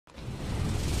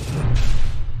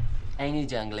Ain't you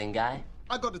jungling guy?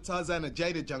 I got the Tarzan of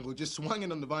Jada jungle just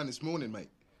swinging on the vine this morning,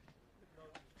 mate.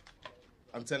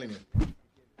 I'm telling you,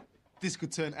 this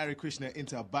could turn Hare Krishna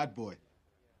into a bad boy.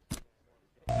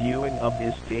 Viewing of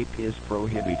this tape is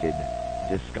prohibited.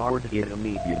 Discard it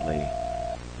immediately.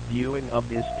 Viewing of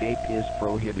this tape is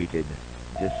prohibited.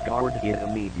 Discard it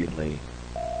immediately.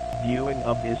 Viewing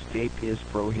of this tape is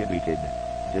prohibited.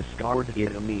 Discard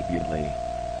it immediately.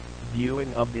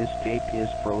 Viewing of this tape is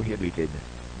prohibited.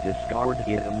 Discard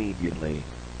it immediately.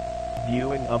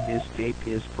 Viewing of this tape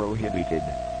is prohibited.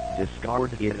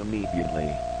 Discard it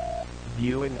immediately.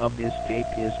 Viewing of this tape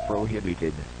is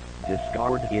prohibited.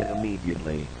 Discard it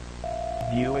immediately.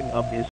 Viewing of this